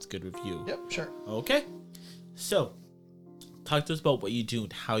if that's good with you. Yep, sure. Okay. So, talk to us about what you do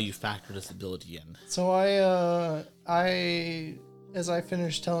and how you factor this ability in. So as I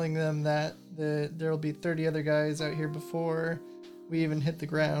finish telling them that there'll be 30 other guys out here before we even hit the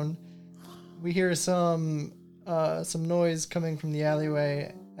ground, we hear some noise coming from the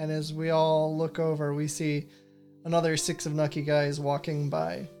alleyway, and as we all look over, we see another 6 of Nucky guys walking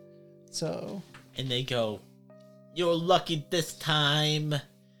by. So, and they go, "You're lucky this time."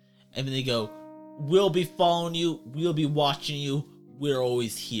 And then they go, "We'll be following you. We'll be watching you. We're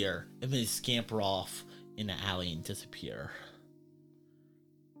always here." And then they scamper off in the alley and disappear.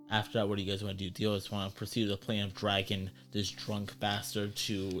 After that, what do you guys want to do? Do you guys want to pursue the plan of dragging this drunk bastard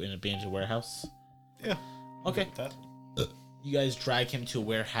to an abandoned warehouse? Yeah. Okay. That. You guys drag him to a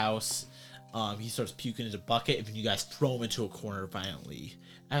warehouse. He starts puking in a bucket, and then you guys throw him into a corner violently.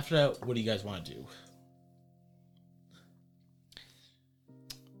 After that, what do you guys want to do?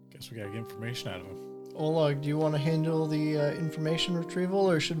 Guess we gotta get information out of him. Oleg, do you want to handle the information retrieval,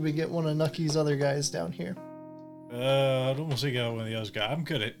 or should we get one of Nucky's other guys down here? I'd almost say go with the other guy. I'm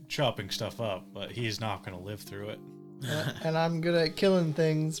good at chopping stuff up, but he's not gonna live through it. And I'm good at killing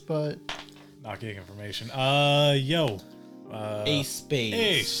things, but Not getting information. Yo. Ace spades.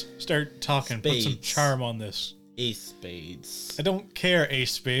 Ace. Start talking. Spades. Put some charm on this. Ace spades. I don't care,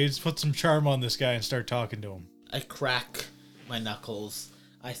 Ace Spades. Put some charm on this guy and start talking to him. I crack my knuckles.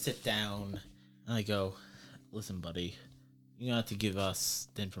 I sit down and I go, "Listen, buddy, you're gonna have to give us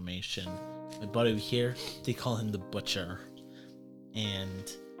the information. My buddy over here, they call him the Butcher.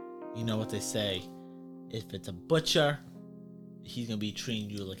 And you know what they say. If it's a butcher, he's gonna be treating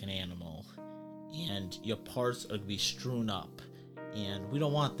you like an animal. And your parts are gonna be strewn up. And we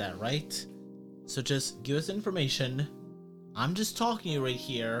don't want that, right? So just give us information. I'm just talking to you right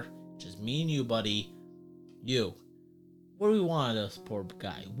here. Just me and you, buddy. You. What do we want of this poor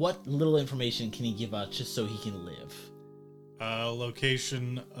guy? What little information can he give us just so he can live?"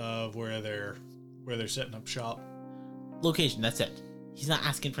 Location of where they're setting up shop. Location, that's it. He's not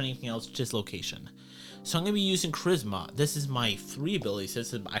asking for anything else, just location. So I'm going to be using Charisma. This is my 3 ability, so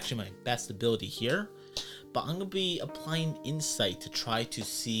this is actually my best ability here. But I'm going to be applying Insight to try to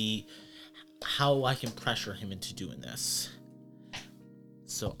see how I can pressure him into doing this.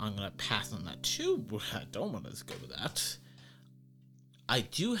 So I'm going to pass on that too. I don't want to go with that. I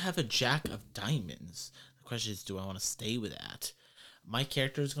do have a Jack of Diamonds. The question is, do I want to stay with that? My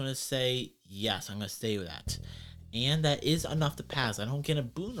character is going to say, yes, I'm going to stay with that. And that is enough to pass. I don't get a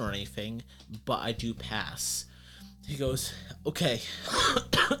boon or anything, but I do pass. He goes, okay.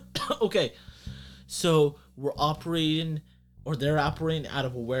 Okay. So we're operating, or they're operating out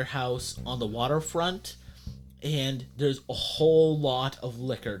of a warehouse on the waterfront. And there's a whole lot of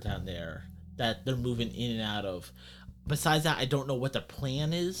liquor down there that they're moving in and out of. Besides that, I don't know what their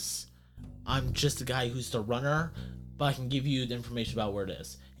plan is. I'm just the guy who's the runner, but I can give you the information about where it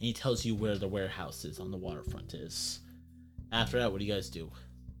is. And he tells you where the warehouse is on the waterfront is. After that, what do you guys do?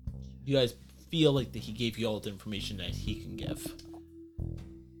 You guys feel like that he gave you all the information that he can give.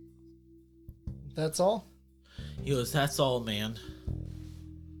 That's all? He goes, that's all, man.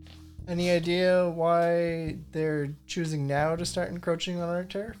 Any idea why they're choosing now to start encroaching on our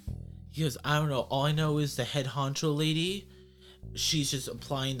turf? He goes, I don't know. All I know is the head honcho lady, she's just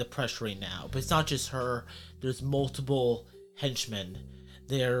applying the pressure right now. But it's not just her. There's multiple henchmen.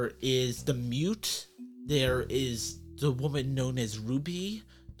 There is the mute. There is the woman known as Ruby,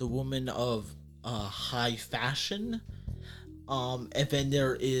 the woman of high fashion. And then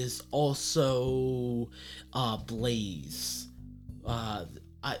there is also Blaze.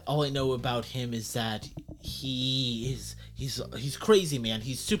 All I know about him is that he's crazy, man.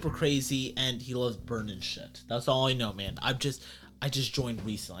 He's super crazy, and he loves burning shit. That's all I know, man. I just joined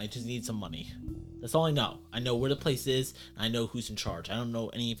recently. I just need some money. That's all I know. I know where the place is, and I know who's in charge. I don't know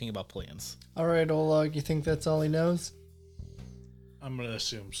anything about plans. All right, Oleg, you think that's all he knows? I'm gonna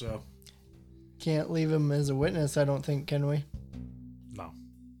assume so. Can't leave him as a witness, I don't think, can we? No.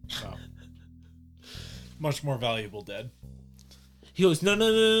 Much more valuable dead. He goes,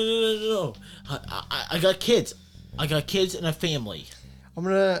 no. I got kids. I got kids and a family. I'm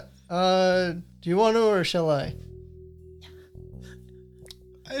gonna, do you want to or shall I?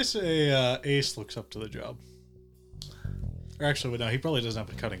 I say Ace looks up to the job. Or actually, no, he probably doesn't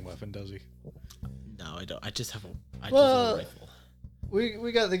have a cutting weapon, does he? No, I don't. I just have a rifle.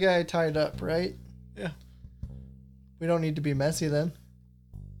 We got the guy tied up, right? Yeah. We don't need to be messy then.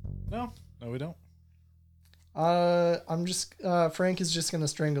 No, we don't. Frank is just gonna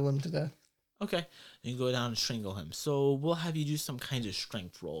strangle him to death. Okay, you can go down and strangle him. So we'll have you do some kind of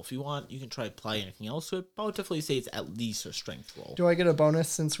strength roll. If you want, you can try to apply anything else to it, but I would definitely say it's at least a strength roll. Do I get a bonus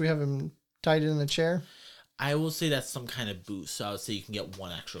since we have him tied in a chair? I will say that's some kind of boost, so I would say you can get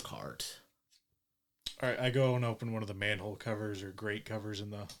one extra card. All right, I go and open one of the manhole covers or grate covers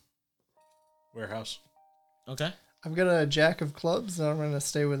in the warehouse. Okay. I've got a jack of clubs, and I'm gonna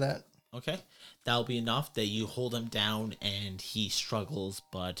stay with that. Okay. That'll be enough that you hold him down and he struggles,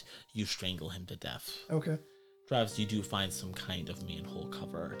 but you strangle him to death. Okay. Travis, you do find some kind of manhole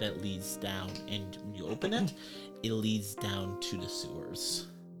cover that leads down, and when you open it, it leads down to the sewers.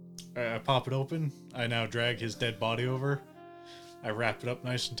 All right, I pop it open. I now drag his dead body over. I wrap it up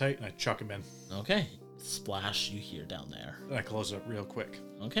nice and tight, and I chuck him in. Okay. Splash you hear down there. Then I close it up real quick.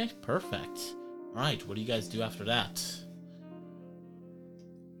 Okay, perfect. All right, what do you guys do after that?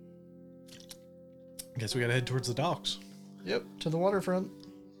 Guess we gotta head towards the docks. Yep, to the waterfront.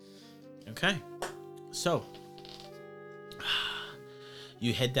 Okay, so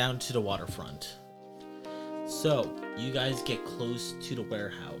you head down to the waterfront. So you guys get close to the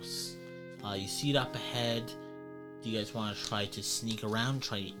warehouse. You see it up ahead. Do you guys want to try to sneak around,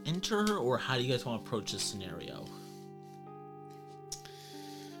 try to enter, or how do you guys want to approach this scenario?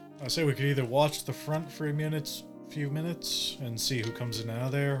 I say we could either watch the front for few minutes and see who comes in and out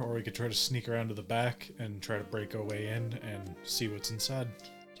of there, or we could try to sneak around to the back and try to break our way in and see what's inside.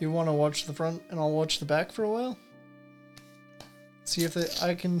 Do you want to watch the front and I'll watch the back for a while?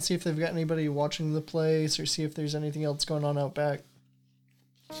 I can see if they've got anybody watching the place or see if there's anything else going on out back.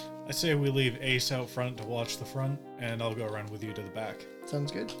 I say we leave Ace out front to watch the front, and I'll go around with you to the back.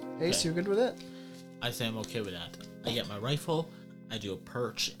 Sounds good. Ace, Okay. you good with it? I say I'm okay with that. I get my rifle, I do a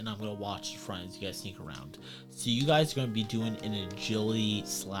perch, and I'm going to watch the front as you guys sneak around. So you guys are going to be doing an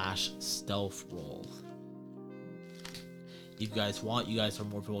agility/stealth roll. If you guys want, you guys are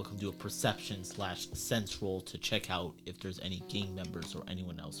more than welcome to do a perception/sense roll to check out if there's any gang members or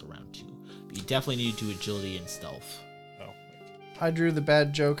anyone else around you. But you definitely need to do agility and stealth. Oh, I drew the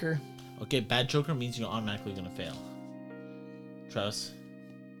bad joker. Okay, bad joker means you're automatically going to fail. Travis?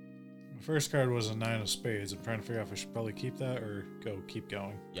 the first card was a 9 of spades. I'm trying to figure out if I should probably keep that or keep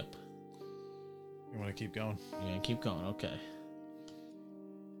going. Yep. You want to keep going? You're going to keep going, okay.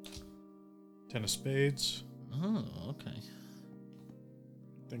 10 of spades. Oh, okay.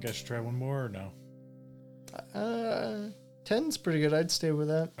 Think I should try one more or no? 10's pretty good. I'd stay with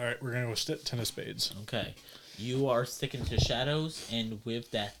that. All right, we're gonna go with 10 of spades. Okay. You are sticking to shadows, and with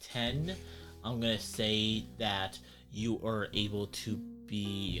that 10, I'm going to say that you are able to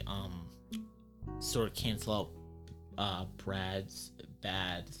be, sort of cancel out Brad's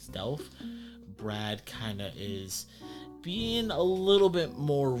bad stealth. Brad kind of is being a little bit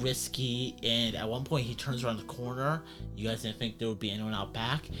more risky, and at one point he turns around the corner. You guys didn't think there would be anyone out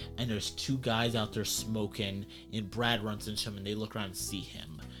back, and there's two guys out there smoking, and Brad runs into him, and they look around and see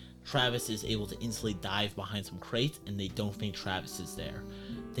him. Travis is able to instantly dive behind some crates, and they don't think Travis is there.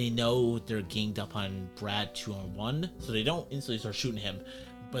 They know they're ganged up on Brad 2-on-1, so they don't instantly start shooting him,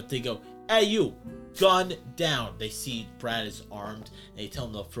 but they go, "Hey you, gun down." They see Brad is armed, and they tell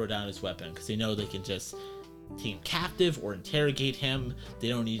him they'll throw down his weapon, because they know they can just take him captive or interrogate him. They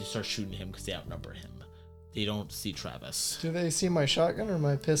don't need to start shooting him because they outnumber him. They don't see Travis. Do they see my shotgun or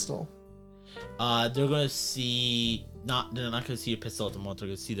my pistol? They're gonna see they're not gonna see a pistol at the moment. They're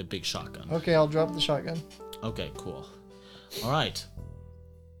gonna see the big shotgun. Okay, I'll drop the shotgun. Okay, cool. All right,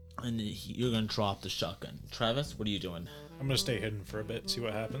 and you're gonna drop the shotgun. Travis, what are you doing? I'm gonna stay hidden for a bit, see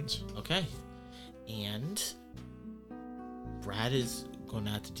what happens. Okay, and Brad is going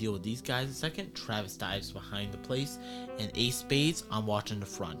to have to deal with these guys in a second. Travis dives behind the place, and Ace Spades, I'm watching the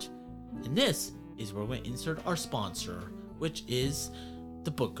front. And this is where we insert our sponsor, which is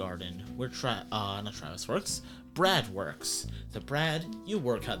the Book Garden, where not Travis works, Brad works. So Brad, you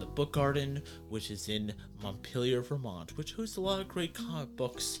work at the Book Garden, which is in Montpelier, Vermont, which hosts a lot of great comic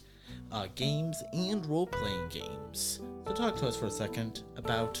books, games, and role-playing games. So talk to us for a second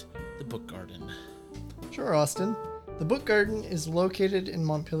about the Book Garden. Sure, Austin. The Book Garden is located in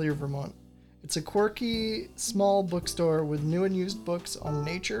Montpelier, Vermont. It's a quirky, small bookstore with new and used books on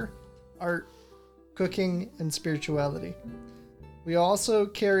nature, art, cooking, and spirituality. We also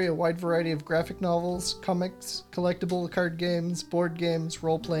carry a wide variety of graphic novels, comics, collectible card games, board games,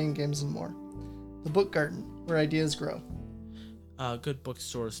 role-playing games, and more. The Book Garden, where ideas grow. Good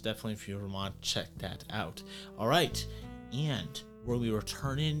bookstores, definitely if you're in Vermont, check that out. All right, and when we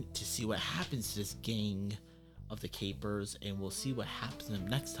return in to see what happens to this gang of the Capers, and we'll see what happens to them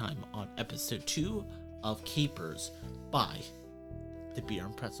next time on episode 2 of Capers by the Beer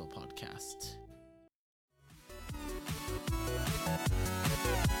and Pretzel podcast.